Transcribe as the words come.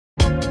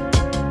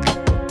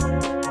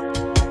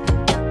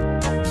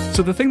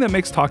So the thing that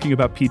makes talking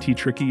about PT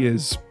tricky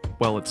is,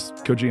 well, it's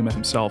Kojima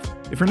himself.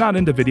 If you're not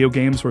into video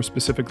games, or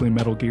specifically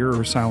Metal Gear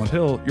or Silent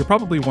Hill, you're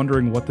probably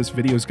wondering what this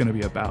video is going to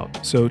be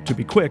about. So to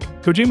be quick,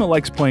 Kojima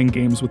likes playing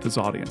games with his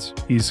audience.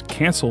 He's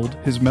canceled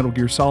his Metal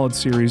Gear Solid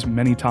series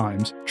many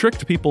times,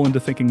 tricked people into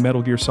thinking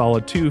Metal Gear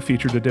Solid 2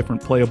 featured a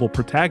different playable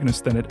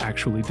protagonist than it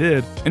actually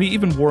did, and he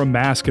even wore a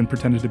mask and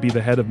pretended to be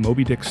the head of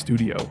Moby Dick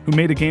Studio, who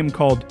made a game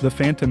called The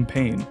Phantom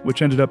Pain,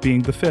 which ended up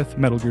being the 5th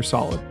Metal Gear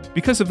Solid.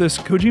 Because of this,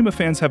 Kojima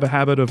fans have a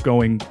habit of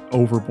going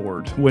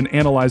overboard when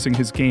analyzing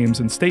his games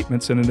and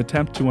statements in an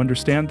attempt to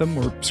understand them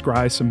or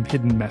scry some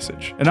hidden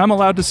message. And I'm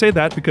allowed to say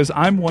that because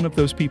I'm one of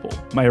those people.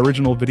 My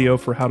original video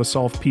for how to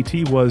solve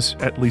PT was,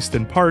 at least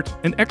in part,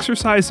 an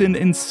exercise in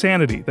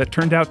insanity that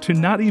turned out to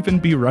not even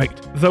be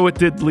right. Though it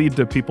did lead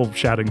to people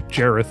shouting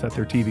Jareth at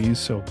their TVs,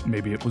 so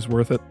maybe it was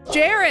worth it.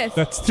 Jareth!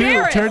 That's two.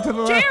 Jareth! Turn to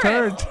the left.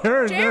 Jareth!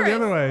 Turn. No, the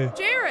other way.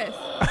 Jareth!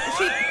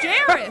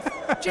 Jareth!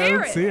 I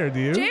don't see her, do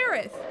you?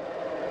 Jareth!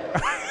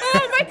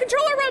 Oh, my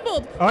controller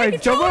rumbled! All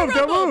right, don't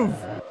move!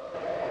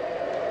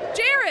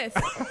 Jareth!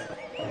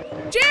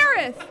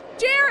 Jareth!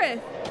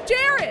 Jareth!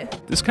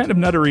 Jareth! This kind of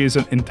nuttery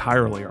isn't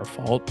entirely our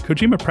fault.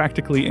 Kojima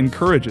practically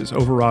encourages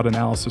overwrought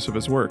analysis of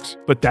his works,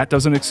 but that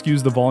doesn't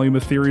excuse the volume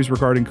of theories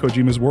regarding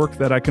Kojima's work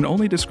that I can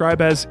only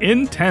describe as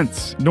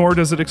intense, nor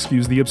does it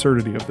excuse the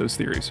absurdity of those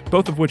theories,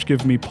 both of which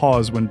give me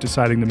pause when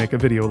deciding to make a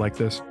video like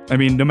this. I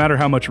mean, no matter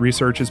how much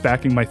research is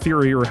backing my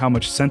theory or how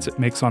much sense it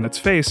makes on its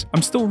face,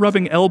 I'm still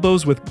rubbing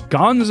elbows with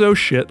gonzo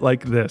shit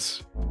like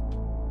this.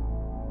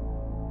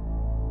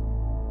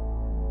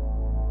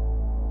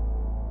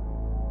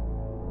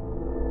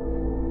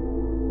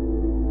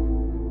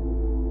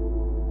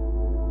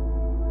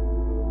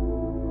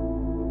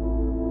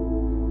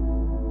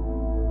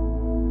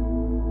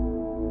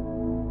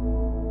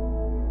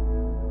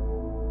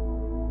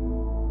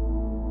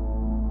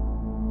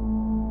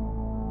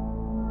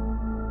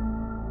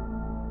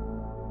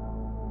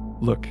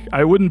 Look,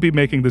 I wouldn't be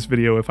making this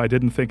video if I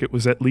didn't think it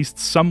was at least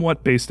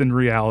somewhat based in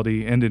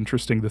reality and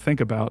interesting to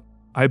think about.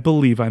 I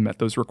believe I met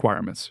those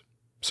requirements.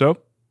 So,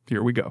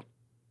 here we go.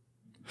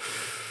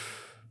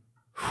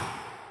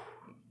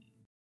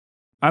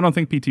 I don't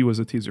think PT was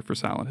a teaser for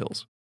Silent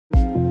Hills.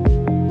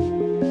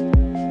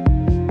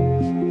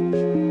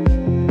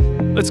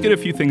 Let's get a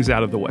few things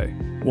out of the way.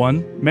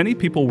 1. Many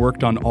people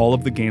worked on all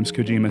of the games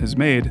Kojima has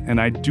made, and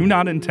I do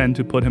not intend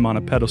to put him on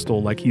a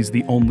pedestal like he's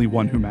the only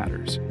one who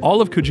matters. All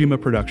of Kojima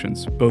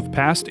productions, both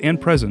past and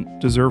present,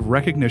 deserve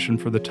recognition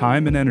for the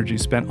time and energy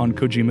spent on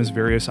Kojima's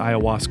various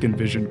ayahuascan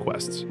vision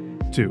quests.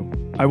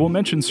 2. I will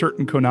mention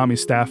certain Konami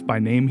staff by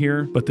name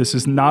here, but this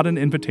is not an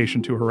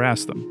invitation to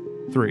harass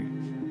them. 3.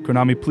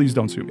 Konami, please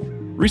don't sue me.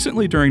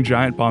 Recently, during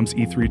Giant Bomb's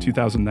E3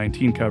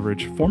 2019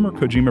 coverage, former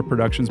Kojima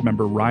Productions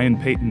member Ryan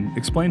Payton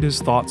explained his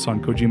thoughts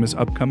on Kojima's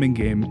upcoming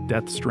game,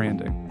 Death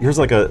Stranding. Here's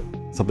like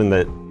something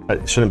that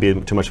shouldn't be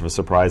too much of a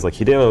surprise. Like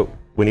Hideo,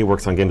 when he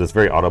works on games, it's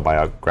very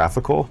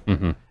autobiographical,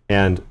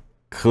 and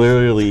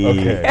clearly,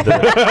 that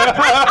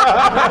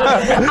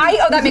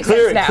makes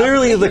sense now.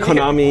 Clearly, the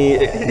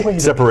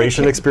Konami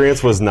separation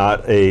experience was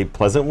not a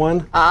pleasant one.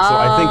 So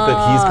I think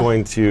that he's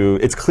going to.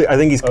 It's clear. I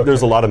think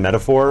there's a lot of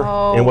metaphor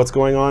in what's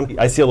going on.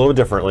 I see it a little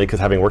differently because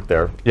having worked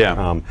there.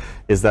 Yeah.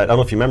 Is that I don't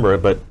know if you remember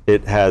it, but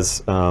it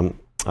has Norman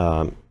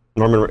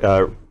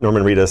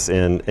Reedus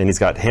and he's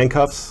got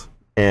handcuffs,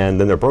 and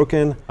then they're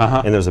broken,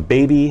 and there's a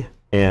baby,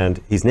 and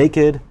he's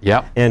naked.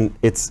 Yeah. And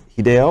it's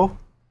Hideo.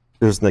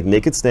 There's like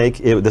Naked Snake.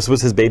 This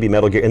was his baby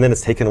Metal Gear, and then it's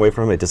taken away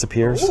from him. It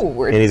disappears,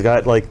 and he's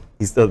got like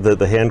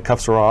the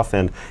handcuffs are off,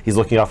 and he's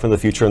looking off in the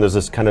future, and there's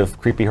this kind of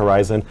creepy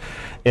horizon,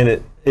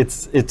 and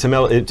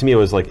to me it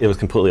was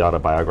completely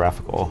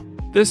autobiographical.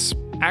 This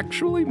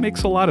actually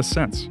makes a lot of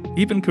sense.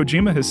 Even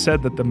Kojima has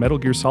said that the Metal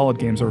Gear Solid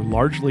games are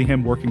largely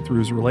him working through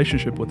his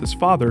relationship with his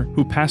father,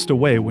 who passed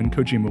away when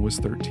Kojima was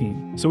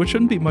 13. So it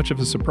shouldn't be much of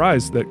a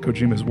surprise that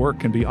Kojima's work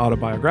can be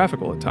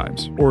autobiographical at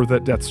times, or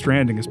that Death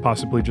Stranding is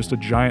possibly just a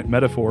giant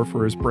metaphor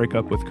for his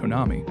breakup with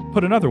Konami.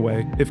 Put another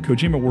way, if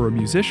Kojima were a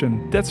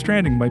musician, Death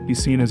Stranding might be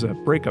seen as a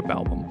breakup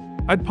album.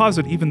 I'd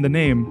posit even the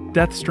name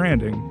Death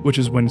Stranding, which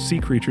is when sea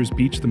creatures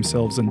beach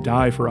themselves and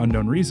die for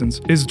unknown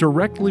reasons, is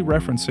directly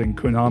referencing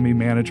Konami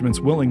management's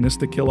willingness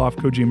to kill off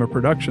Kojima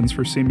Productions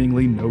for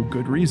seemingly no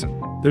good reason.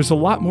 There's a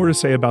lot more to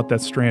say about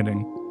Death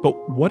Stranding,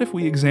 but what if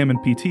we examine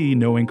PT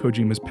knowing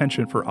Kojima's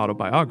penchant for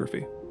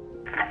autobiography?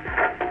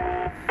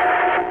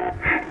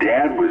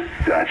 Dad was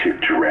such a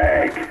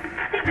drag.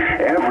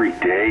 Every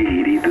day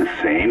he'd eat the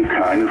same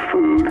kind of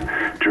food,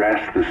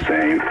 dress the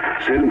same,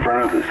 sit in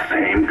front of the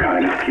same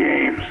kind of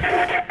games.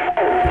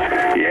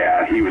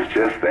 Yeah, he was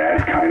just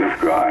that kind of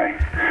guy.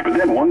 But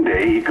then one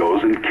day he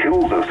goes and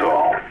kills us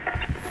all.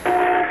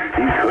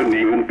 He couldn't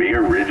even be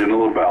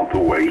original about the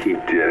way he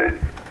did it.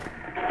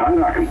 I'm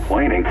not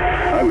complaining.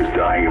 I was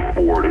dying of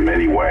boredom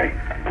anyway.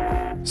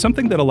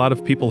 Something that a lot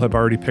of people have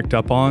already picked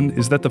up on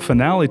is that the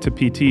finale to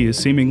PT is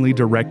seemingly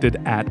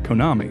directed at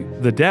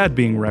Konami. The dad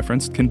being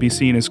referenced can be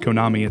seen as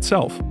Konami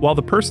itself, while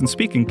the person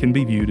speaking can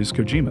be viewed as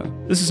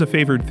Kojima. This is a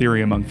favored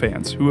theory among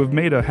fans, who have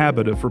made a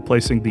habit of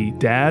replacing the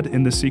dad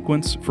in the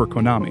sequence for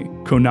Konami.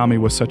 Konami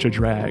was such a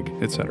drag,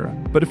 etc.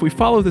 But if we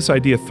follow this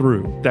idea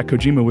through, that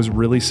Kojima was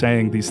really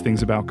saying these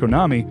things about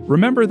Konami,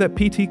 remember that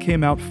PT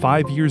came out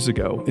 5 years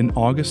ago in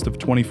August of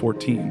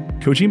 2014.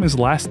 Kojima's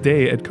last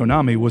day at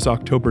Konami was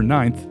October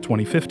 9th,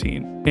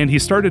 2015, and he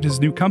started his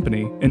new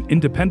company, an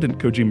independent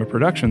Kojima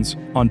Productions,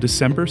 on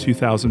December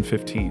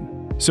 2015.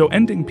 So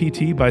ending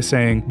PT by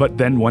saying, "But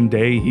then one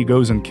day he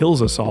goes and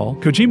kills us all,"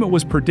 Kojima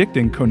was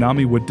predicting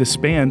Konami would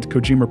disband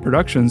Kojima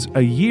Productions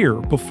a year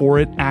before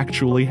it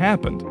actually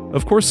happened.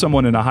 Of course,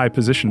 someone in a high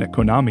position at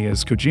Konami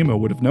as Kojima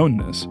would have known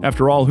this.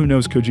 After all, who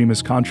knows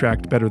Kojima's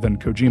contract better than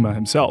Kojima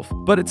himself?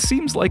 But it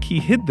seems like he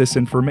hid this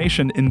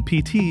information in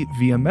PT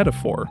via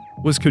metaphor.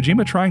 Was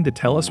Kojima trying to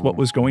tell us what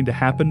was going to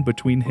happen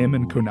between him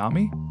and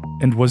Konami?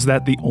 And was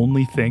that the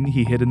only thing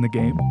he hid in the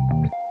game?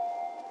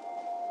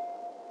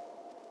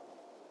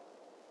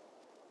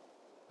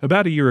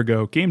 About a year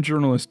ago, game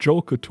journalist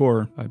Joel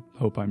Couture, I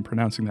hope I'm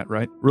pronouncing that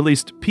right,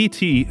 released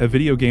PT, A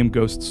Video Game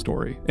Ghost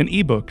Story, an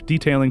ebook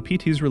detailing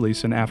PT's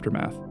release and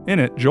aftermath. In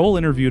it, Joel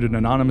interviewed an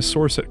anonymous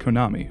source at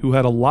Konami who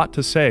had a lot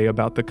to say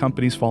about the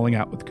company's falling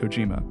out with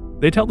Kojima.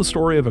 They tell the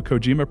story of a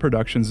Kojima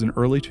Productions in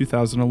early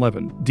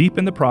 2011, deep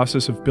in the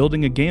process of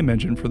building a game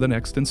engine for the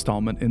next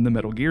installment in the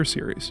Metal Gear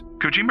series.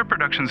 Kojima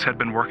Productions had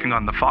been working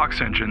on the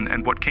Fox engine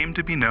and what came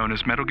to be known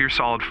as Metal Gear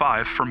Solid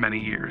 5 for many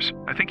years.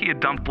 I think he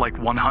had dumped like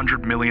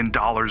 $100 million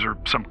or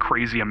some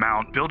crazy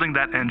amount building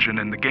that engine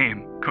in the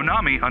game.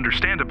 Konami,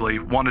 understandably,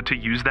 wanted to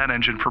use that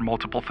engine for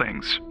multiple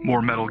things.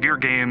 More Metal Gear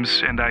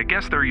games, and I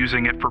guess they're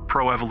using it for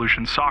Pro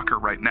Evolution Soccer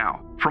right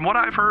now. From what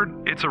I've heard,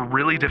 it's a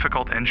really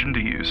difficult engine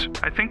to use.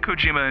 I think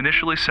Kojima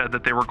initially said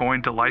that they were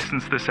going to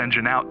license this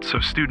engine out so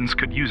students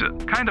could use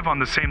it, kind of on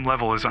the same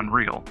level as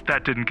Unreal.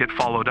 That didn't get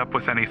followed up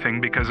with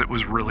anything because it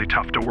was really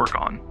tough to work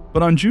on.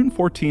 But on June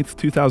 14th,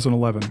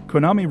 2011,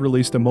 Konami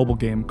released a mobile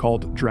game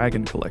called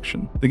Dragon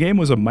Collection. The game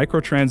was a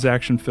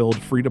microtransaction-filled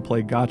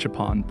free-to-play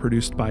gachapon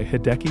produced by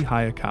Hideki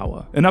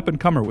Hayakawa, an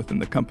up-and-comer within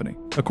the company.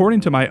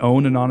 According to my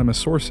own anonymous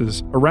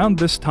sources, around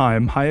this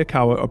time,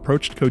 Hayakawa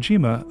approached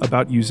Kojima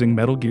about using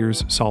Metal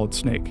Gear's Solid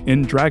Snake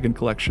in Dragon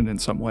Collection in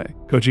some way.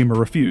 Kojima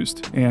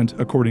refused, and,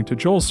 according to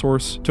Joel's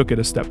source, took it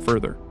a step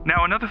further.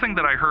 Now, another thing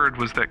that I heard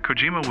was that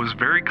Kojima was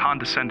very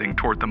condescending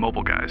toward the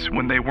mobile guys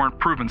when they weren't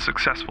proven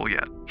successful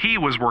yet. He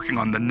was working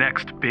on the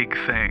next big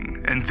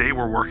thing, and they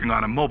were working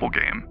on a mobile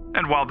game.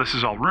 And while this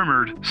is all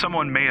rumored,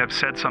 someone may have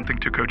said something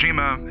to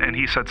Kojima, and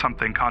he said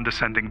something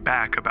condescending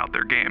back about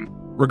their game.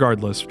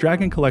 Regardless,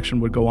 Dragon Collection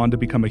would go on to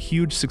become a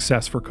huge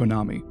success for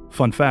Konami.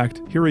 Fun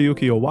fact,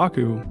 Hiroyuki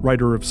Owaku,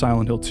 writer of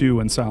Silent Hill 2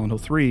 and Silent Hill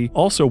 3,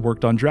 also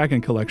worked on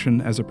Dragon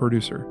Collection as a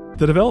producer.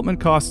 The development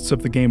costs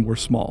of the game were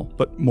small,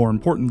 but more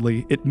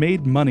importantly, it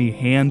made money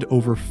hand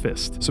over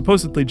fist,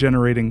 supposedly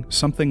generating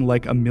something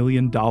like $1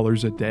 million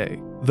a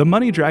day. The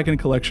money Dragon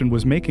Collection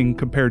was making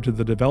compared to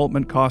the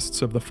development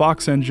costs of the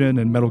Fox engine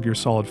and Metal Gear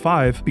Solid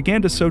 5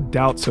 began to sow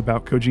doubts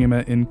about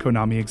Kojima in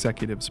Konami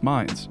executives'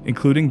 minds,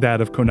 including that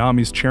of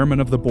Konami's chairman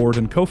of the board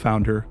and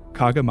co-founder,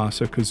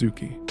 Kagemasa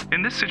Kazuki.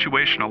 In this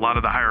situation, a lot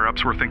of the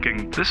higher-ups were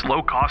thinking, this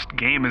low-cost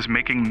game is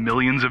making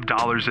millions of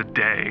dollars a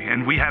day,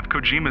 and we have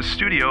Kojima's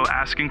studio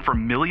asking for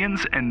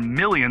millions and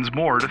millions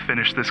more to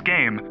finish this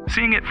game.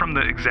 Seeing it from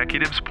the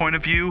executives' point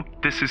of view,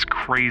 this is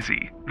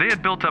crazy. They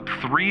had built up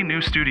 3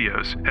 new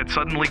studios, had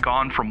suddenly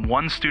gone from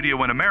 1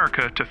 studio in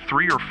America to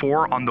 3 or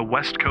 4 on the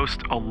West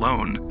Coast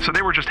alone, so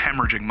they were just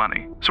hemorrhaging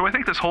money. So I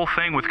think this whole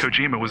thing with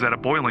Kojima was at a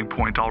boiling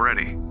point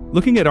already.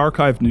 Looking at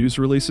archived news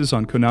releases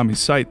on Konami's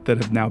site that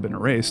have now been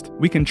erased,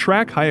 we can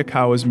track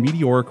Hayakawa's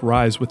meteoric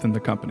rise within the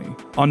company.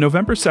 On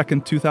November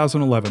 2nd,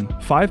 2011,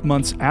 5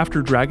 months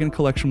after Dragon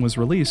Collection was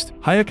released,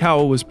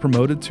 Hayakawa was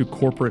promoted to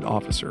corporate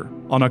officer.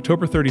 On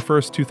October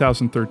 31st,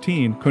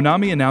 2013,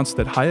 Konami announced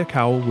that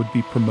Hayakawa would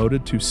be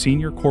promoted to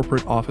senior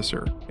corporate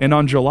officer. And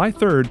on July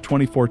 3rd,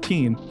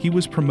 2014, he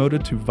was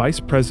promoted to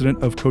vice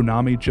president of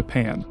Konami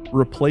Japan,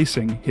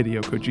 replacing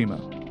Hideo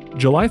Kojima.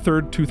 July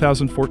 3rd,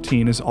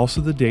 2014 is also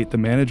the date the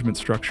management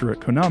structure at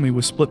Konami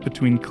was split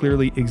between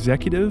clearly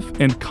executive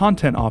and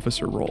content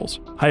officer roles.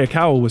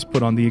 Hayakawa was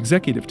put on the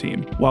executive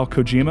team, while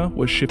Kojima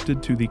was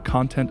shifted to the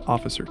content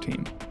officer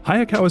team.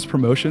 Hayakawa's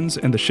promotions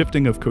and the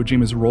shifting of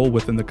Kojima's role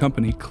within the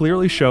company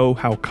clearly show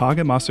how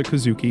Kagemasa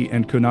Kazuki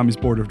and Konami's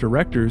board of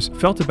directors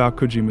felt about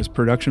Kojima's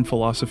production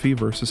philosophy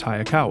versus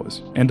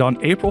Hayakawa's. And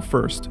on April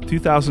 1st,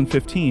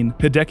 2015,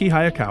 Hideki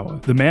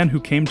Hayakawa, the man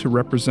who came to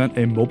represent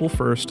a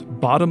mobile-first,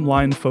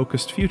 bottom-line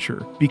focused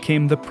future,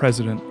 became the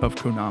president of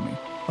Konami.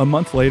 A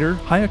month later,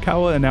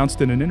 Hayakawa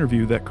announced in an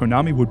interview that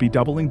Konami would be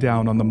doubling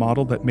down on the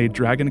model that made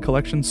Dragon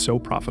Collection so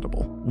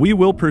profitable. "We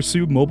will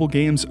pursue mobile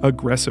games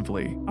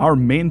aggressively. Our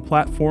main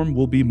platform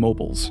will be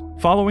mobiles.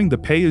 Following the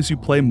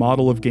pay-as-you-play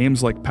model of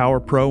games like Power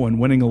Pro and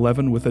Winning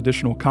 11 with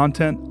additional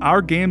content,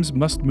 our games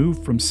must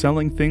move from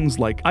selling things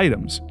like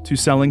items to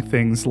selling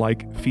things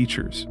like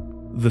features."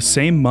 The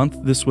same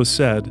month this was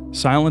said,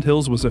 Silent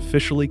Hills was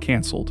officially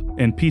cancelled,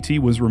 and PT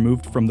was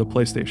removed from the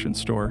PlayStation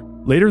Store.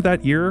 Later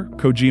that year,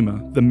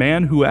 Kojima, the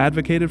man who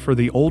advocated for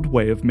the old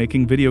way of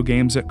making video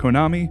games at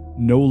Konami,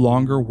 no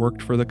longer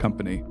worked for the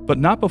company. But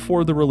not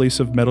before the release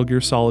of Metal Gear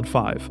Solid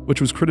 5,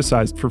 which was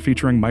criticized for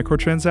featuring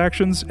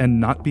microtransactions and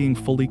not being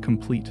fully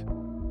complete.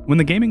 When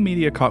the gaming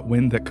media caught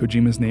wind that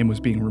Kojima's name was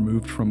being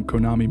removed from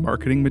Konami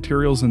marketing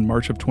materials in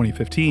March of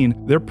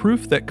 2015, their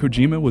proof that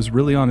Kojima was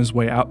really on his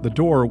way out the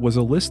door was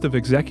a list of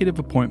executive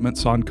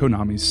appointments on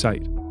Konami's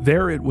site.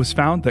 There, it was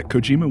found that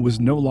Kojima was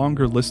no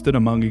longer listed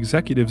among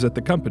executives at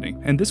the company,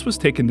 and this was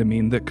taken to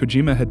mean that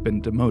Kojima had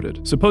been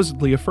demoted,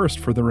 supposedly a first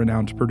for the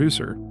renowned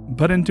producer.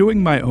 But in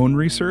doing my own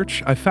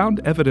research, I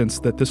found evidence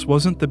that this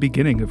wasn't the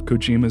beginning of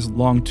Kojima's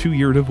long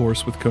 2-year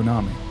divorce with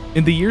Konami.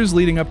 In the years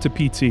leading up to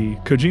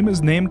PT,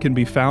 Kojima's name can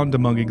be found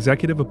among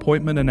executive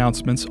appointment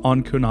announcements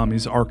on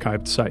Konami's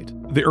archived site.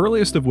 The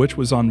earliest of which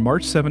was on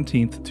March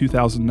 17,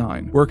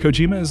 2009, where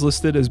Kojima is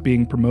listed as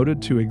being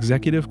promoted to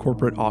Executive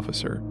Corporate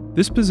Officer.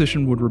 This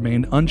position would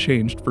remain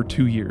unchanged for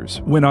 2 years,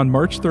 when on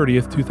March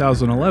 30,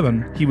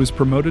 2011, he was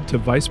promoted to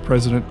Vice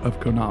President of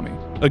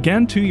Konami.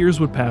 Again, 2 years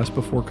would pass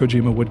before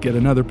Kojima would get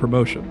another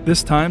promotion,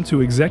 this time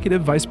to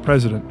Executive Vice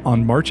President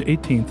on March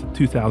 18,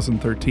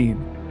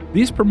 2013.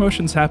 These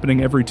promotions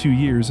happening every 2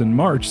 years in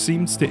March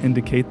seems to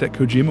indicate that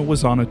Kojima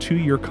was on a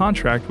 2-year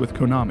contract with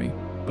Konami.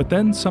 But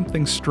then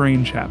something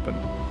strange happened.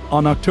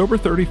 On October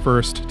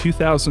 31st,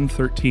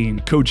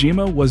 2013,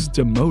 Kojima was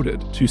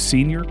demoted to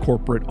Senior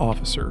Corporate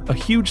Officer, a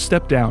huge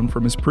step down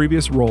from his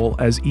previous role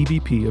as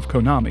EVP of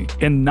Konami,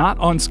 and not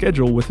on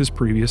schedule with his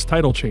previous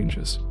title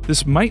changes.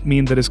 This might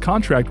mean that his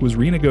contract was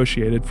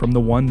renegotiated from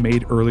the one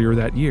made earlier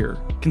that year.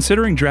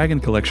 Considering Dragon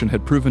Collection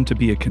had proven to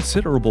be a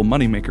considerable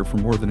moneymaker for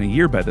more than a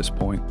year by this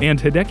point,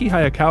 and Hideki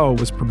Hayakawa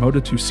was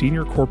promoted to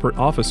Senior Corporate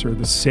Officer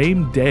the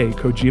same day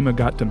Kojima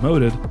got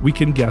demoted, we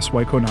can guess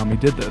why Konami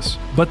did this.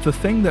 But the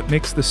thing that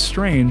makes this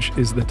strange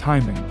is the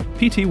timing.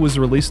 PT was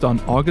released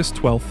on August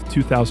 12,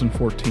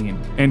 2014,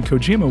 and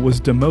Kojima was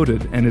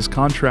demoted and his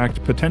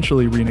contract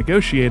potentially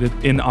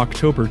renegotiated in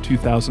October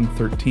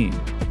 2013.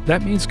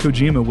 That means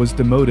Kojima was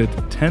demoted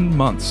 10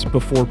 months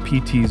before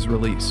PT's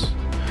release.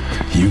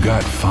 You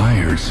got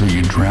fired, so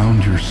you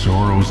drowned your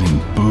sorrows in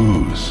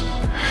booze.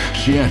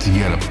 She had to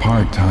get a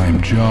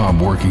part-time job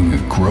working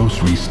a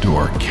grocery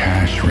store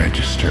cash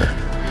register.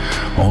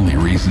 Only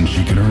reason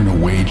she could earn a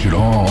wage at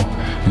all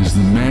is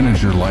the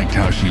manager liked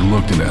how she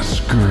looked in a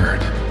skirt.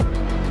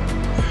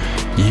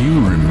 You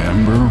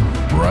remember,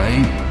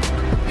 right?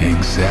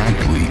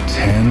 Exactly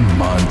 10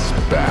 months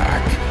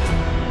back.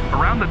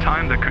 Around the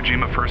time that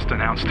Kojima first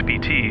announced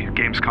PT,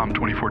 Gamescom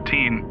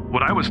 2014,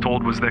 what I was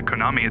told was that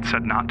Konami had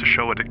said not to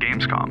show it at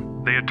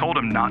Gamescom. They had told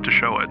him not to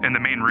show it, and the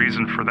main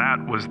reason for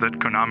that was that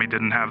Konami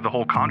didn't have the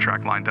whole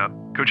contract lined up.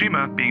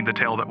 Kojima, being the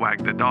tail that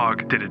wagged the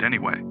dog, did it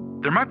anyway.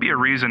 There might be a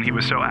reason he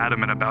was so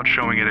adamant about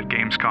showing it at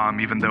Gamescom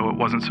even though it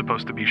wasn't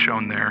supposed to be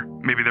shown there.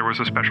 Maybe there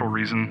was a special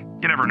reason.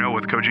 You never know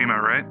with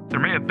Kojima, right? There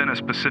may have been a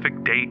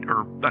specific date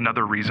or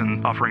another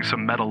reason offering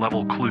some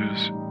meta-level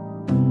clues.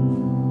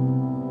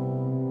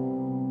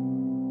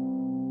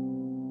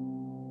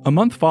 A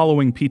month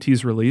following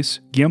PT's release,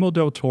 Guillermo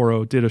del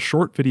Toro did a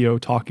short video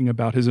talking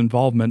about his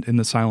involvement in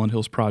the Silent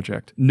Hills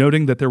project,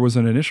 noting that there was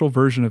an initial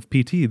version of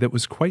PT that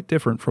was quite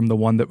different from the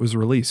one that was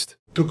released.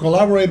 To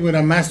collaborate with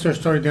a master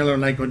storyteller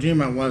like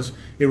Kojima was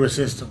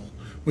irresistible.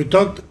 We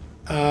talked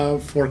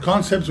for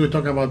concepts, we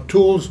talked about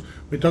tools,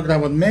 we talked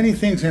about many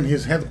things in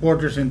his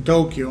headquarters in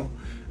Tokyo,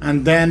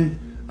 and then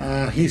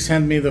he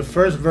sent me the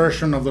first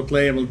version of the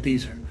playable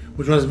teaser,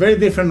 which was very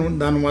different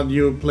than what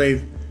you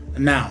played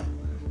now.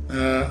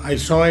 I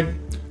saw it,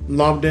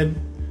 loved it,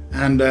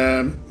 and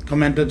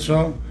commented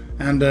so.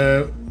 And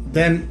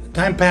then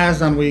time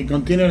passed and we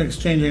continued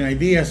exchanging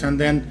ideas, and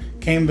then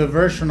came the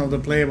version of the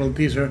playable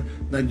teaser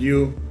that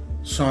you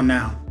saw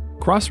now.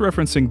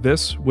 Cross-referencing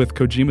this with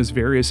Kojima's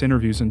various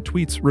interviews and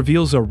tweets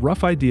reveals a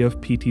rough idea of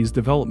PT's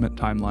development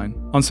timeline.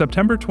 On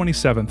September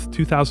 27,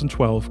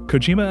 2012,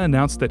 Kojima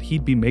announced that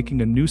he'd be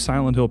making a new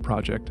Silent Hill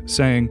project,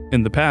 saying,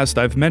 "In the past,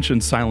 I've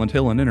mentioned Silent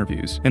Hill in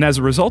interviews, and as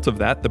a result of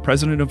that, the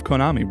president of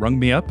Konami rung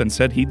me up and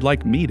said he'd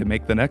like me to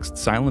make the next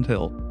Silent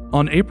Hill."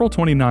 On April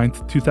 29,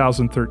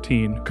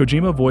 2013,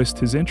 Kojima voiced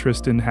his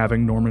interest in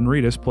having Norman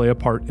Reedus play a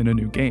part in a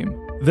new game.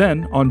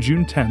 Then, on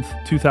June 10,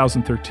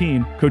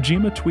 2013,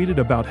 Kojima tweeted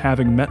about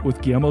having met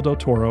with Guillermo del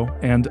Toro,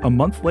 and a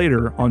month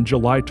later, on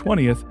July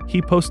 20th,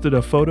 he posted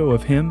a photo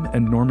of him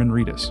and Norman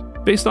Reedus.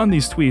 Based on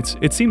these tweets,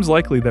 it seems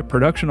likely that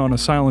production on a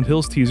Silent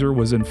Hills teaser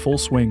was in full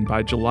swing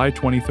by July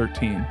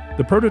 2013.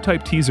 The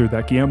prototype teaser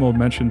that Guillermo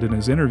mentioned in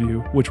his interview,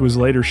 which was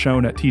later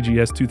shown at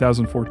TGS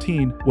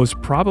 2014, was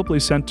probably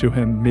sent to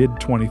him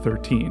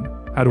mid-2013.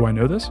 How do I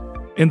know this?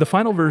 In the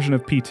final version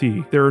of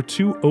PT, there are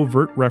two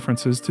overt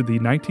references to the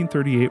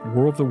 1938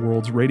 War of the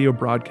Worlds radio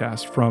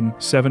broadcast from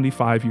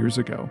 75 years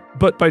ago.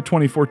 But by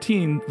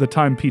 2014, the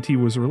time PT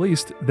was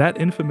released,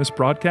 that infamous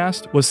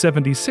broadcast was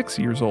 76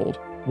 years old.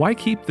 Why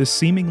keep this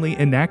seemingly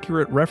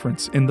inaccurate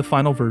reference in the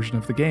final version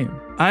of the game?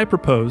 I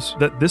propose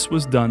that this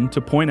was done to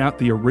point out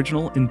the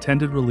original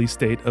intended release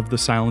date of the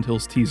Silent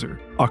Hills teaser,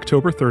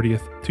 October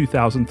 30th,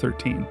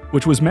 2013,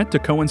 which was meant to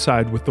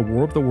coincide with the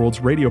War of the Worlds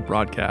radio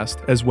broadcast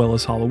as well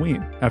as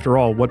Halloween. After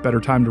all, what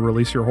better time to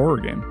release your horror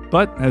game?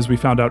 But, as we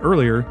found out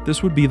earlier,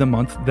 this would be the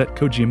month that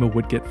Kojima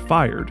would get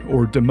fired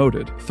or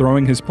demoted,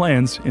 throwing his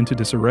plans into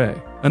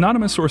disarray.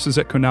 Anonymous sources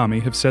at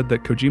Konami have said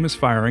that Kojima's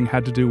firing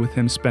had to do with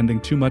him spending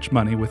too much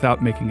money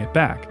without making it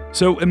back.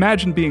 So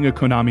imagine being a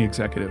Konami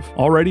executive,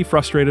 already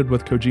frustrated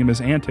with Kojima's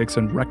antics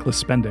and reckless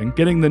spending,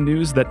 getting the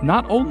news that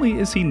not only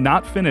is he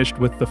not finished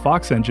with the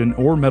Fox engine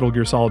or Metal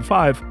Gear Solid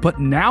 5, but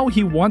now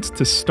he wants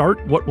to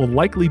start what will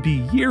likely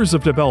be years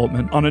of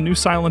development on a new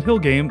Silent Hill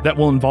game that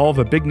will involve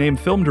a big-name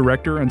film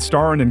director and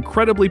star an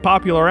incredibly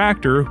popular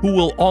actor who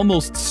will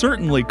almost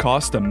certainly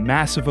cost a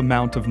massive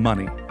amount of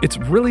money. It's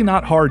really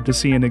not hard to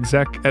see an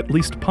exec at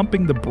least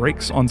pumping the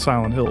brakes on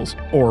Silent Hills,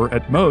 or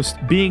at most,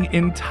 being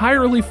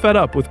entirely fed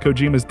up with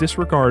Kojima's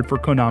disregard for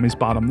Konami's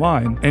bottom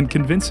line and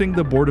convincing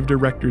the board of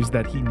directors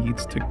that he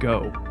needs to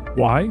go.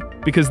 Why?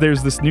 Because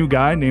there's this new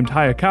guy named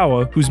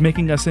Hayakawa who's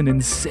making us an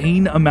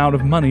insane amount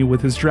of money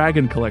with his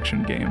Dragon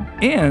Collection game.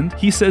 And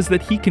he says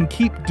that he can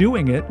keep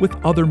doing it with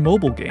other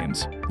mobile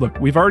games. Look,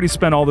 we've already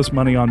spent all this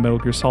money on Metal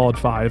Gear Solid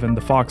 5 and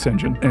the Fox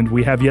engine, and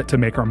we have yet to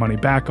make our money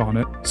back on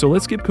it. So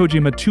let's give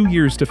Kojima 2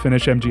 years to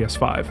finish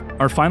MGS5.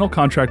 Our final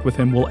contract with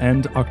him will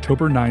end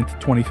October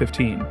 9th,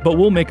 2015, but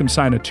we'll make him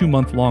sign a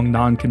 2-month-long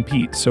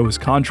non-compete, so his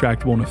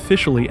contract won't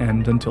officially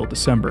end until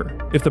December.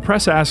 If the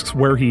press asks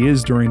where he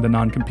is during the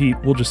non-compete,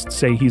 we'll just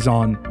say he's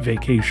on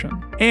vacation.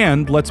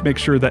 And let's make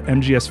sure that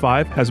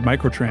MGS5 has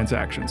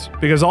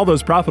microtransactions, because all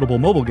those profitable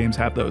mobile games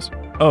have those.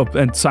 Oh,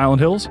 and Silent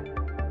Hills?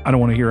 I don't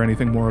want to hear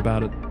anything more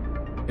about it.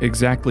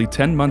 Exactly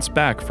 10 months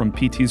back from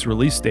PT's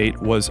release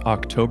date was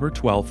October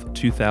 12th,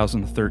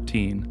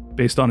 2013.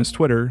 Based on his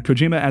Twitter,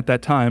 Kojima at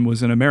that time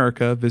was in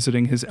America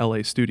visiting his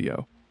LA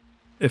studio.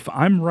 If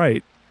I'm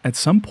right, at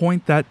some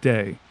point that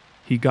day,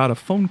 he got a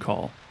phone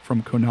call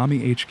from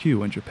Konami HQ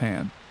in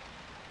Japan.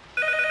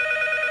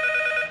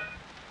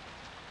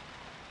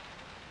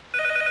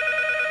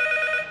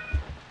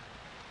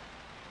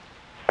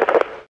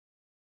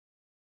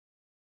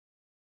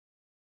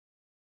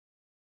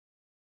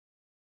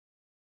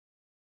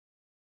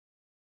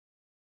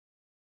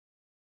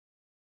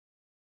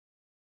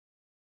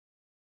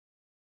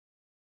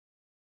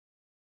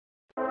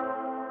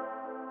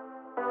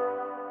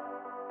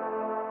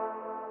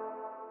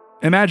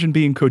 Imagine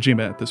being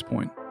Kojima at this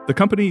point. The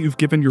company you've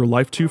given your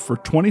life to for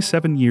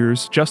 27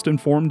 years just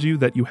informed you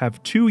that you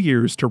have 2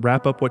 years to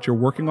wrap up what you're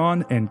working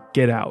on and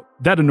get out.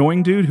 That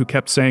annoying dude who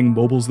kept saying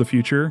mobile's the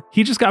future,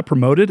 he just got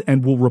promoted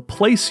and will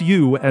replace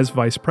you as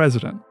vice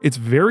president. It's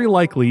very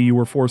likely you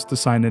were forced to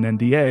sign an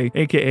NDA,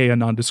 aka a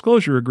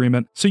non-disclosure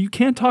agreement, so you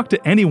can't talk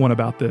to anyone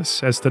about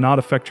this as to not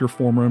affect your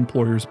former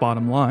employer's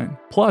bottom line.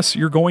 Plus,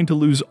 you're going to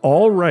lose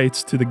all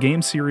rights to the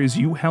game series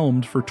you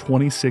helmed for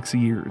 26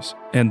 years.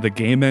 And the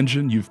game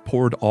engine you've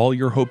poured all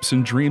your hopes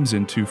and dreams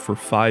into for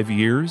 5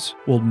 years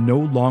will no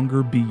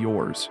longer be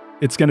yours.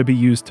 It's going to be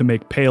used to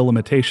make pale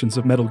imitations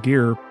of Metal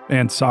Gear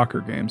and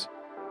soccer games.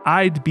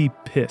 I'd be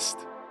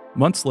pissed.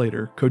 Months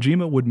later,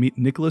 Kojima would meet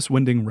Nicholas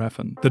Winding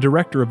Refn, the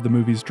director of the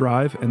movies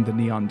Drive and The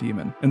Neon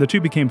Demon, and the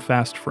two became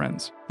fast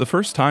friends. The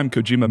first time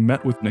Kojima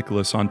met with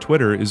Nicholas on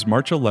Twitter is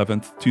March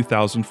 11th,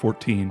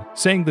 2014,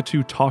 saying the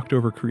two talked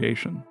over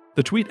creation.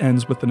 The tweet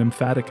ends with an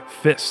emphatic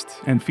fist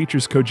and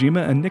features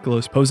Kojima and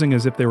Nicholas posing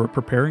as if they were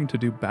preparing to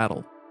do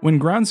battle. When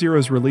Ground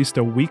Zeroes released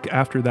a week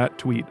after that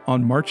tweet,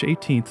 on March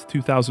 18,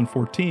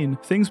 2014,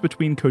 things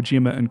between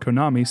Kojima and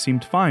Konami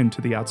seemed fine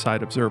to the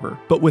outside observer.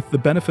 But with the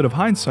benefit of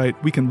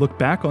hindsight, we can look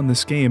back on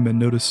this game and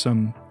notice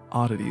some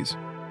oddities.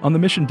 On the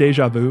mission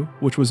Deja Vu,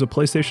 which was a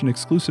PlayStation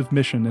exclusive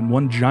mission and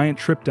one giant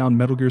trip down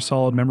Metal Gear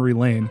Solid memory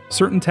lane,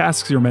 certain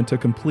tasks you're meant to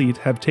complete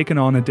have taken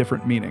on a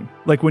different meaning.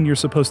 Like when you're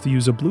supposed to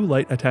use a blue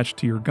light attached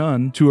to your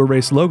gun to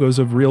erase logos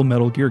of real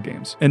Metal Gear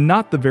games, and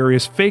not the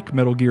various fake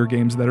Metal Gear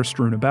games that are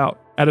strewn about.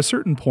 At a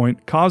certain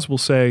point, Kaz will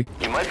say,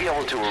 "You might be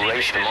able to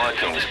erase the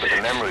markings, but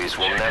the memories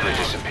will never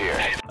disappear."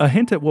 A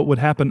hint at what would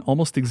happen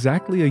almost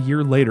exactly a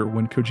year later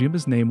when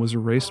Kojima's name was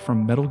erased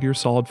from Metal Gear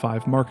Solid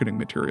 5 marketing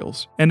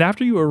materials. And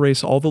after you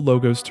erase all the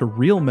logos to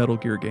real Metal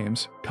Gear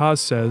games, Kaz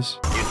says,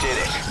 "You did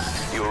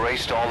it. You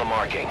erased all the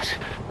markings,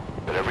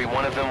 but every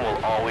one of them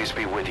will always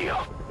be with you."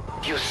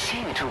 You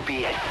seem to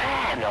be a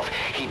fan of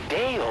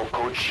Hideo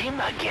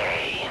Kojima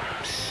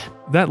games.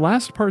 That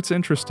last part's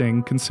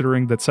interesting,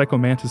 considering that Psycho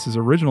Mantis'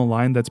 original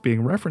line that's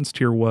being referenced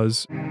here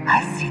was,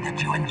 "I see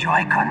that you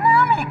enjoy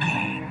Konami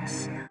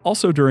games."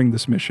 Also during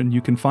this mission,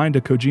 you can find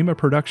a Kojima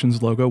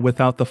Productions logo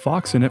without the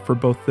Fox in it for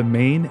both the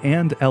main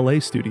and LA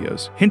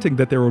studios, hinting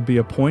that there would be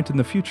a point in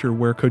the future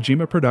where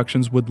Kojima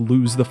Productions would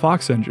lose the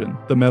Fox engine,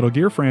 the Metal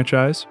Gear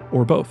franchise,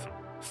 or both.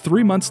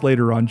 3 months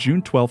later, on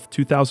June 12,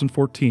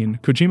 2014,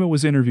 Kojima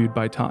was interviewed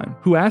by Time,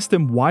 who asked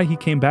him why he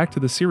came back to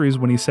the series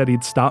when he said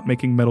he'd stopped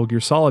making Metal Gear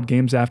Solid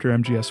games after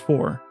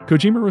MGS4.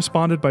 Kojima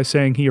responded by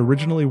saying he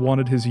originally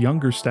wanted his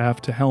younger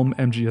staff to helm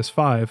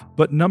MGS5,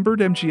 but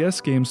numbered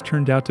MGS games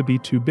turned out to be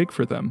too big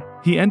for them.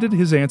 He ended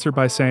his answer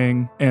by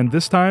saying, "And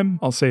this time,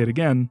 I'll say it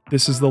again,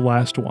 this is the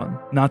last one.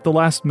 Not the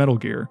last Metal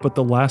Gear, but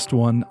the last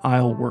one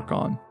I'll work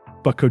on."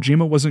 But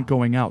Kojima wasn't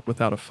going out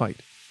without a fight.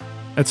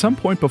 At some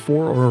point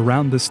before or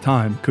around this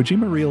time,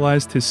 Kojima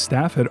realized his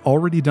staff had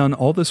already done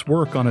all this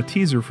work on a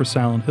teaser for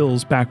Silent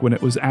Hills back when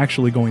it was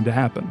actually going to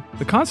happen.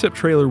 The concept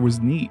trailer was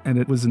neat, and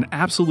it was an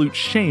absolute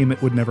shame it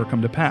would never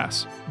come to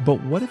pass.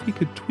 But what if he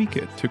could tweak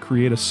it to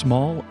create a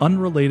small,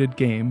 unrelated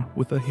game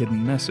with a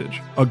hidden message?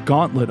 A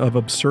gauntlet of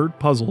absurd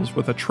puzzles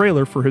with a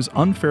trailer for his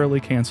unfairly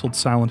cancelled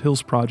Silent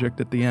Hills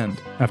project at the end.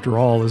 After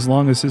all, as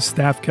long as his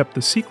staff kept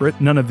the secret,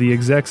 none of the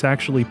execs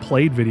actually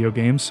played video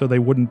games, so they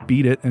wouldn't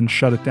beat it and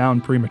shut it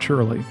down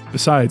prematurely.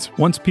 Besides,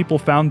 once people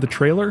found the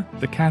trailer,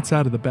 the cat's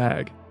out of the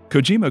bag.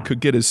 Kojima could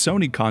get his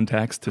Sony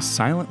contacts to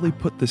silently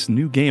put this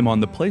new game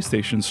on the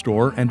PlayStation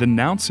Store and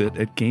announce it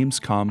at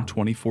Gamescom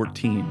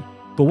 2014.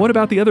 But what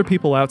about the other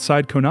people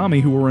outside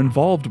Konami who were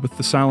involved with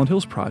the Silent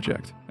Hills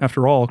project?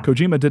 After all,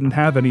 Kojima didn't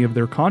have any of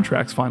their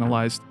contracts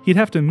finalized. He'd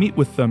have to meet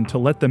with them to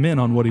let them in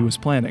on what he was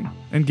planning,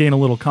 and gain a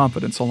little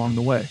confidence along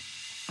the way.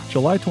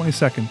 July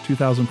 22nd,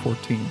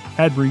 2014,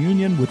 had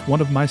reunion with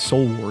one of my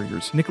soul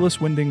warriors,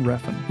 Nicholas Winding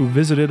Refn, who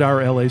visited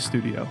our LA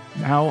studio.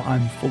 Now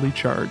I'm fully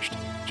charged.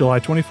 July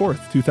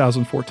 24th,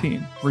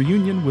 2014,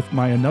 reunion with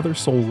my another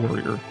soul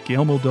warrior,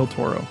 Guillermo del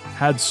Toro.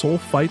 Had soul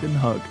fight and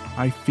hug.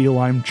 I feel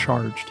I'm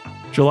charged.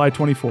 July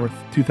 24th,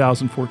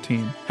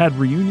 2014, had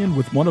reunion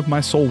with one of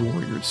my soul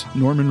warriors,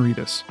 Norman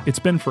Reedus. It's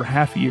been for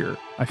half a year.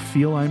 I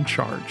feel I'm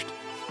charged.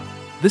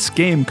 This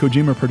game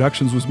Kojima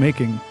Productions was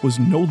making was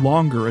no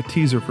longer a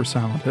teaser for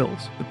Silent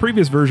Hills. The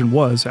previous version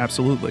was,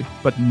 absolutely,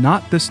 but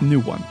not this new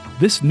one.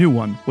 This new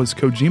one was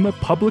Kojima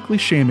publicly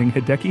shaming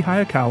Hideki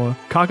Hayakawa,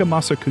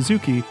 Kagemasa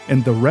Kazuki,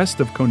 and the rest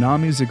of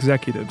Konami's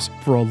executives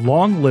for a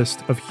long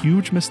list of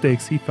huge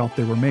mistakes he felt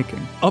they were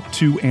making, up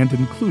to and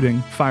including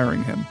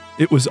firing him.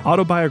 It was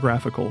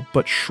autobiographical,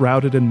 but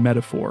shrouded in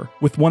metaphor,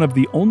 with one of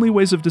the only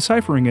ways of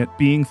deciphering it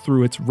being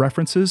through its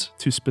references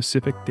to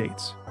specific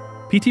dates.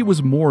 PT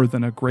was more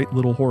than a great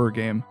little horror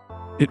game.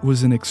 It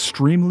was an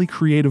extremely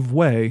creative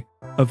way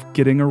of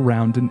getting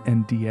around an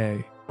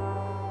NDA.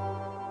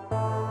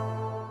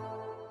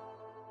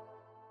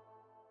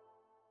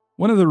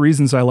 One of the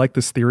reasons I like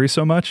this theory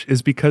so much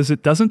is because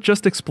it doesn't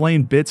just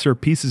explain bits or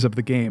pieces of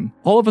the game.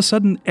 All of a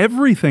sudden,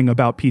 everything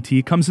about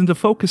PT comes into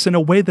focus in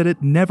a way that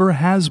it never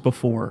has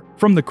before.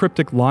 From the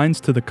cryptic lines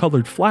to the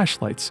colored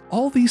flashlights,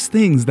 all these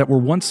things that were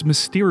once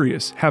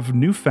mysterious have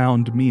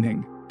newfound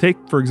meaning. Take,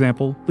 for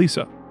example,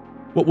 Lisa.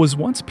 What was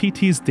once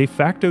PT's de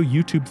facto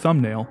YouTube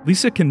thumbnail,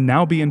 Lisa can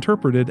now be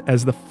interpreted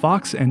as the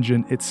Fox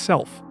engine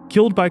itself,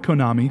 killed by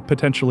Konami,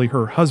 potentially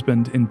her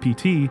husband in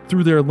PT,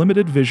 through their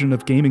limited vision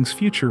of gaming's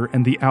future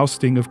and the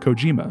ousting of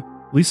Kojima.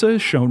 Lisa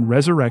is shown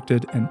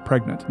resurrected and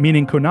pregnant,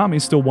 meaning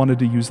Konami still wanted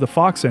to use the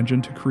Fox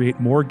engine to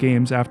create more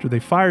games after they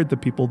fired the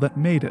people that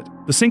made it.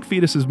 The Sync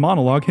Fetus's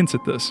monologue hints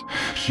at this.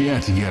 She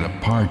had to get a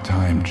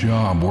part-time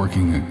job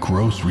working a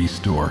grocery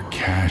store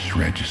cash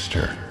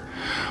register.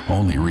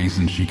 Only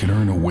reason she could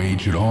earn a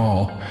wage at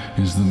all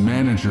is the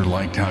manager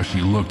liked how she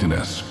looked in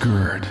a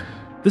skirt.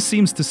 This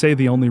seems to say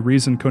the only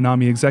reason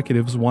Konami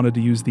executives wanted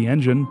to use the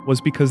engine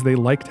was because they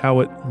liked how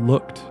it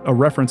looked, a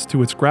reference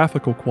to its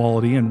graphical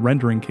quality and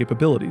rendering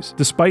capabilities,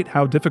 despite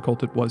how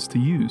difficult it was to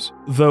use.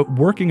 The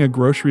working a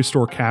grocery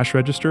store cash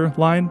register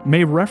line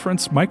may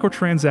reference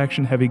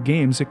microtransaction-heavy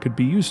games it could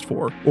be used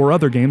for, or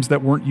other games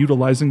that weren't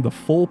utilizing the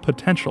full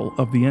potential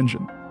of the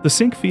engine. The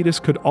Sync Fetus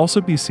could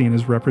also be seen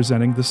as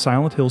representing the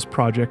Silent Hills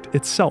project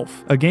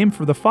itself, a game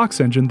for the Fox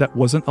engine that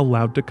wasn't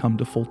allowed to come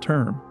to full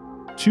term.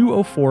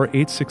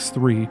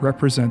 204863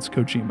 represents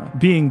Kojima,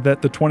 being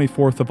that the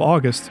 24th of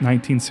August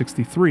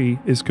 1963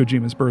 is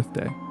Kojima's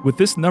birthday. With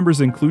this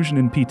number's inclusion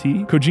in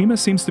PT, Kojima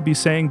seems to be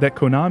saying that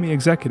Konami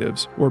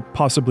executives, or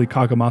possibly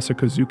Kagemasa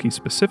Kazuki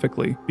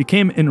specifically,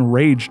 became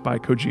enraged by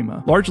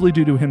Kojima, largely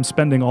due to him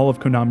spending all of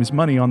Konami's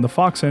money on the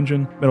Fox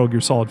engine, Metal Gear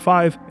Solid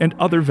 5, and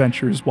other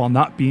ventures while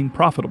not being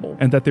profitable,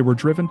 and that they were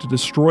driven to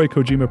destroy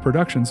Kojima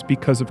Productions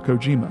because of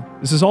Kojima.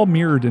 This is all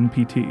mirrored in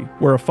PT,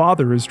 where a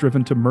father is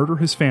driven to murder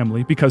his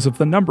family because of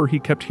the number he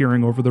kept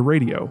hearing over the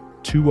radio,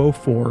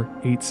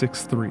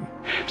 204863.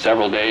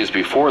 Several days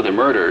before the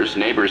murders,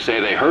 neighbors say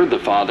they heard the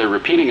father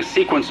repeating a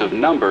sequence of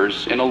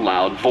numbers in a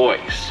loud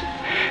voice.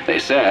 They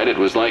said it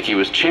was like he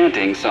was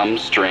chanting some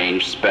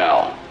strange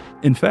spell.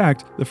 In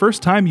fact, the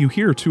first time you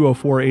hear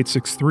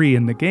 204863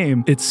 in the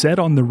game, it's said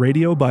on the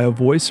radio by a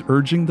voice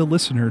urging the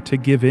listener to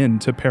give in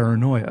to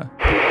paranoia.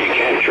 You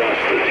can't trust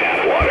the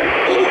tap water.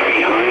 Look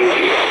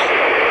behind you.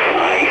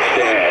 I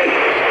said,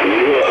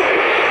 look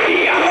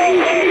behind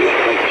you.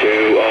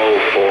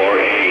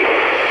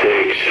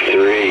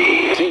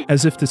 204863.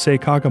 as if to say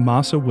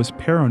Kagemasa was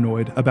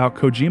paranoid about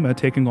Kojima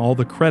taking all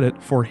the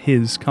credit for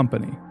his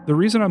company. The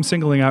reason I'm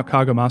singling out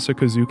Kagemasa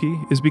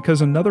Kozuki is because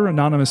another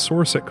anonymous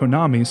source at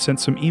Konami sent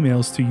some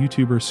emails to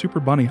YouTuber Super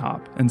Bunny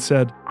Hop and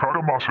said,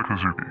 Kagemasa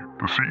Kozuki,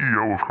 the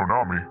CEO of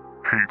Konami,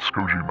 hates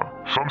Kojima.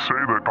 Some say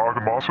that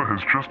Kagemasa has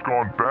just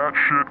gone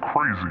batshit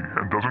crazy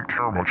and doesn't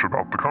care much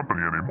about the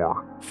company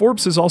anymore.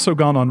 Forbes has also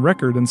gone on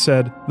record and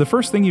said, the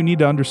first thing you need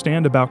to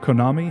understand about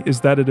Konami is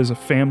that it is a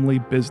family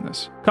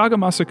business.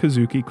 Kagemasa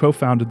Kozuki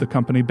co-founded the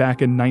company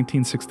back in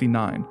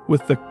 1969,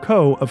 with the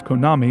Ko of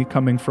Konami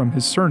coming from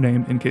his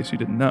surname in case you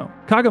didn't know.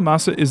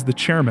 Kagemasa is the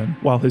chairman,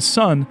 while his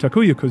son,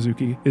 Takuya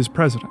Kozuki, is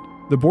president.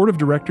 The board of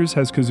directors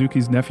has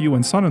Kozuki's nephew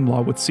and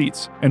son-in-law with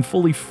seats, and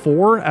fully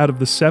 4 out of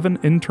the 7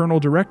 internal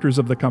directors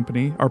of the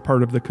company are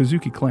part of the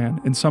Kozuki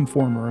clan in some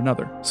form or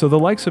another. So the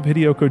likes of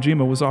Hideo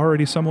Kojima was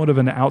already somewhat of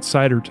an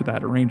outsider to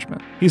that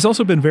arrangement. He's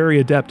also been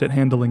very adept at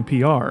handling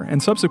PR,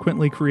 and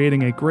subsequently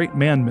creating a great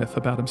man myth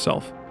about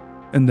himself.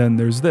 And then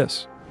there's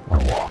this. I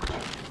walked.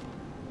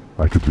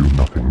 I could do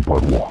nothing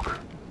but walk.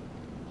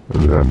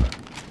 And then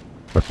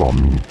I saw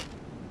me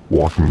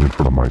walking in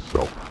front of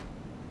myself.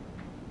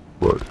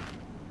 But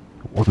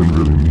it wasn't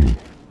really me.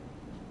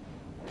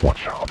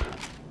 Watch out.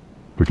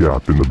 The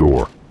gap in the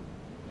door.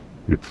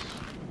 It's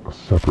a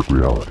separate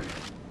reality.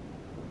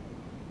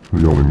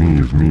 The only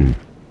me is me.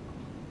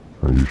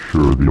 Are you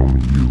sure the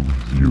only you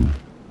is you?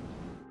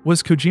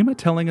 Was Kojima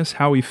telling us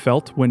how he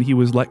felt when he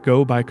was let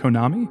go by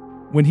Konami?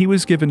 When he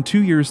was given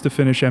 2 years to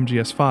finish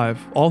MGS5,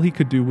 all he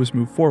could do was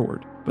move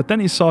forward. But then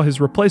he saw his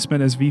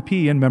replacement as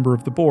VP and member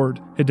of the board,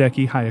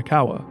 Hideki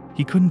Hayakawa.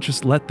 He couldn't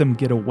just let them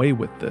get away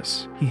with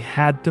this. He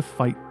had to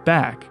fight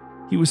back.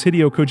 He was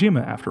Hideo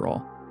Kojima, after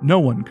all. No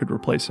one could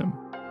replace him.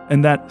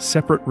 And that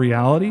separate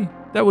reality?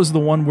 That was the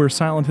one where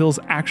Silent Hills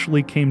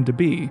actually came to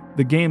be,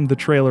 the game the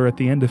trailer at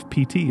the end of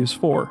PT is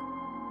for.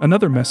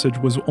 Another message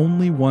was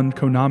only one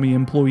Konami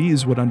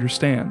employees would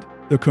understand.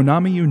 The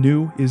Konami you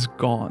knew is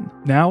gone.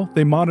 Now,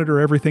 they monitor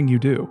everything you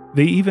do.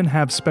 They even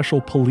have special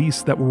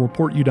police that will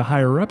report you to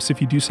higher-ups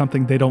if you do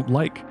something they don't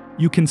like.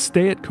 You can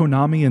stay at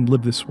Konami and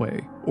live this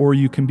way, or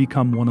you can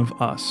become one of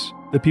us,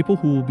 the people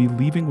who will be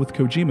leaving with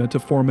Kojima to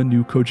form a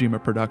new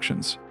Kojima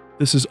Productions.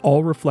 This is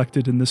all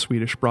reflected in the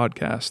Swedish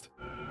broadcast.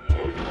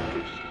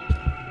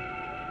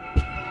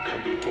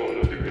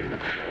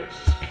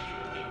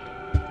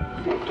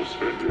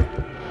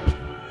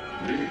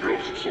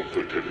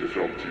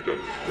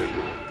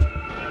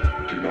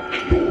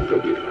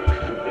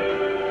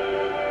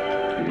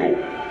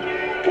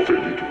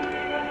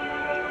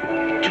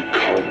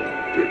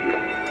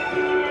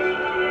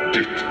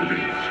 Ditt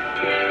liv,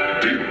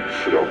 din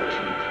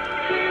framtid.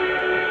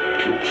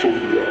 Klok som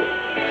du är,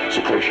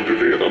 så kanske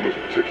du redan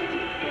upptäckte.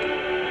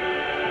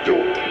 Ja,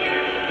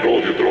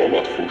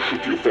 radiodramat för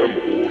 75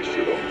 år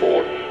sedan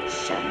var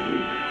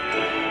sanning.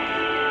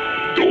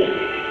 De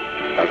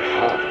är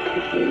här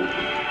på vården.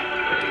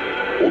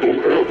 Och de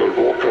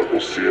övervakar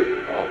och ser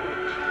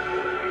allt.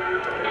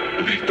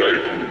 Lita ej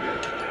på mig.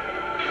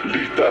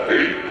 Lita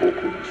ej på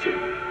polisen.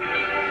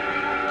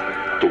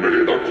 De är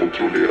redan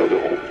kontrollerade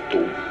av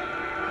dem.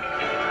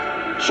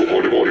 Så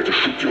har det varit i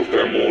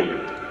 75 år nu.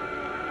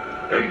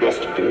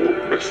 Endast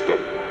vår mästare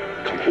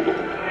kan hålla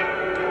honom.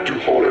 Du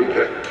har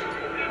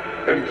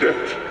en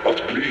rätt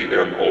att bli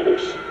en av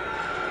oss.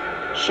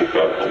 Så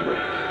välkommen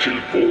till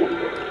vår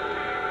värld.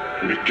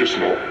 Mycket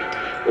snart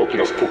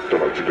öppnas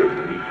portarna till en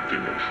ny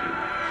dimension.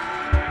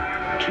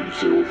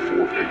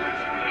 2048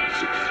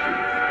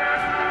 63.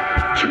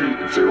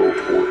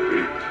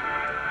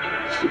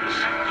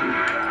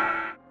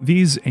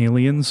 These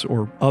aliens,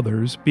 or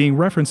others, being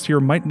referenced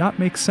here might not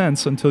make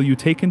sense until you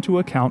take into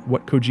account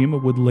what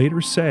Kojima would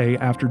later say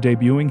after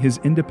debuting his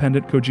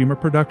independent Kojima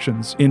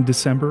Productions in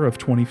December of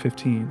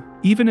 2015.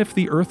 Even if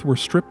the Earth were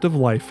stripped of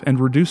life and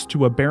reduced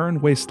to a barren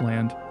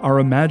wasteland, our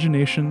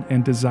imagination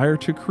and desire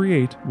to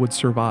create would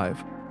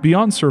survive.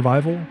 Beyond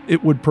survival,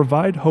 it would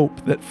provide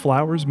hope that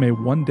flowers may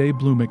one day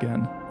bloom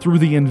again. Through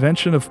the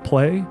invention of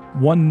play,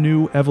 one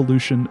new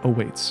evolution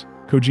awaits.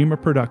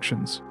 Kojima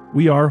Productions.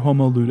 We are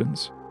Homo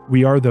Ludens.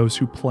 We are those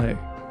who play.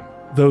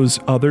 Those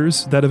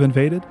others that have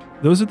invaded,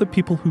 those are the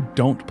people who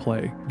don't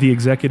play, the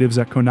executives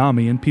at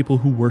Konami and people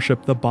who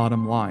worship the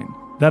bottom line.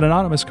 That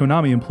anonymous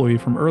Konami employee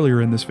from earlier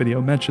in this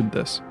video mentioned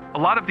this. A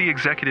lot of the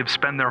executives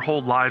spend their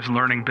whole lives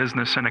learning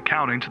business and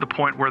accounting to the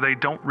point where they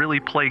don't really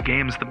play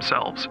games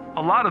themselves.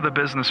 A lot of the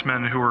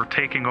businessmen who are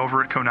taking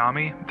over at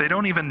Konami, they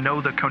don't even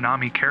know the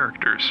Konami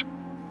characters.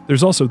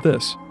 There's also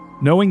this.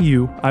 Knowing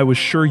you, I was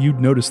sure you'd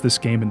notice this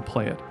game and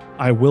play it.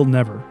 I will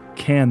never,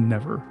 can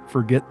never,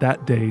 forget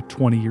that day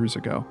 20 years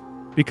ago.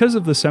 Because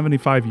of the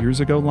 75 years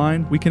ago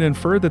line, we can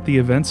infer that the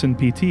events in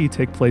PT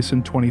take place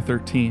in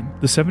 2013,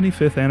 the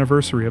 75th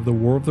anniversary of the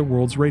War of the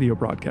Worlds radio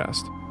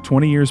broadcast.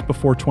 20 years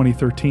before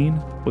 2013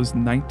 was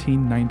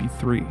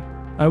 1993.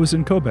 I was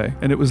in Kobe,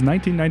 and it was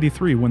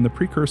 1993 when the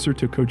precursor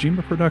to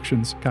Kojima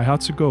Productions,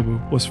 Kaihatsu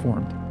Gobu, was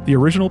formed. The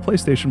original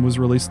PlayStation was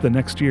released the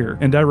next year,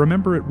 and I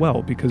remember it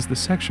well because the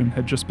section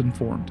had just been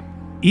formed.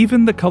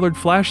 Even the colored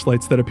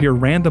flashlights that appear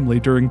randomly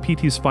during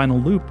P.T.'s final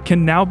loop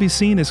can now be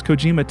seen as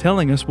Kojima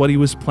telling us what he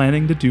was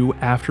planning to do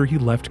after he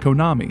left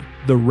Konami.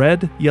 The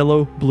red,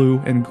 yellow, blue,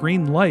 and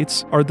green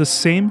lights are the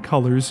same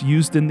colors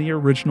used in the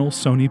original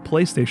Sony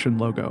PlayStation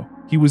logo.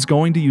 He was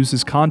going to use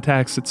his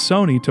contacts at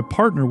Sony to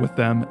partner with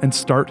them and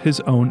start his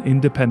own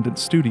independent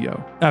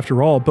studio.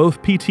 After all,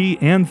 both PT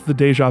and the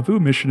Deja Vu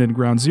mission in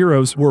Ground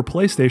Zeroes were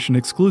PlayStation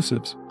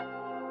exclusives.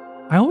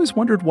 I always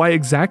wondered why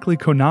exactly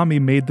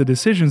Konami made the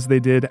decisions they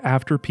did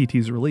after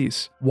PT's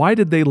release. Why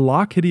did they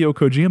lock Hideo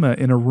Kojima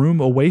in a room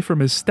away from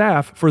his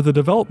staff for the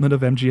development of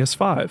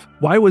MGS5?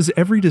 Why was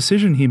every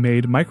decision he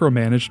made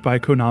micromanaged by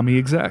Konami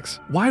execs?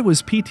 Why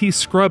was PT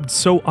scrubbed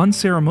so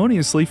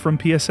unceremoniously from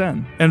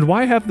PSN? And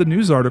why have the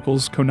news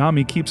articles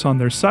Konami keeps on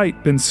their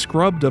site been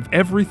scrubbed of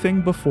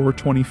everything before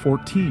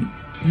 2014?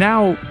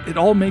 Now, it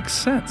all makes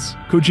sense.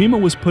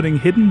 Kojima was putting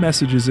hidden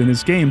messages in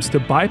his games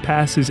to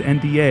bypass his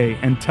NDA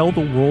and tell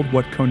the world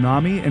what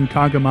Konami and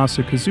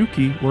Kagemasa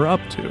Kazuki were up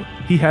to.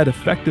 He had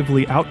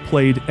effectively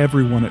outplayed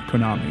everyone at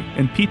Konami,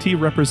 and PT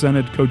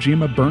represented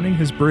Kojima burning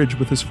his bridge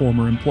with his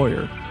former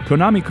employer.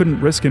 Konami couldn't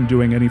risk him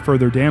doing any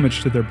further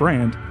damage to their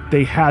brand.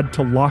 They had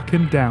to lock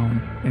him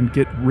down and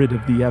get rid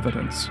of the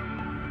evidence.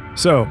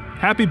 So,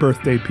 happy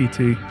birthday,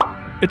 PT.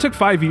 It took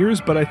 5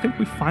 years, but I think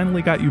we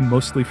finally got you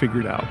mostly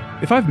figured out.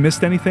 If I've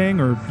missed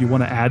anything or you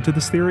want to add to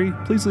this theory,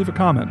 please leave a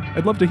comment.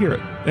 I'd love to hear it.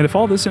 And if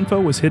all this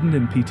info was hidden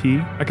in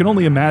PT, I can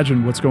only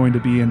imagine what's going to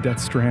be in Death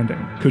Stranding.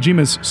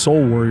 Kojima's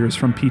soul warriors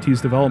from PT's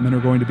development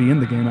are going to be in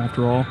the game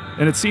after all,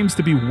 and it seems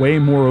to be way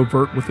more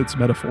overt with its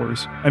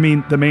metaphors. I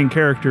mean, the main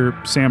character,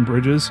 Sam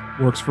Bridges,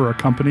 works for a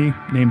company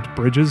named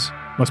Bridges.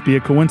 Must be a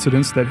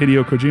coincidence that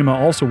Hideo Kojima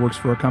also works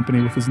for a company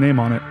with his name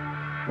on it,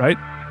 right?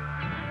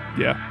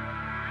 Yeah.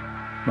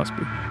 Must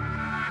be.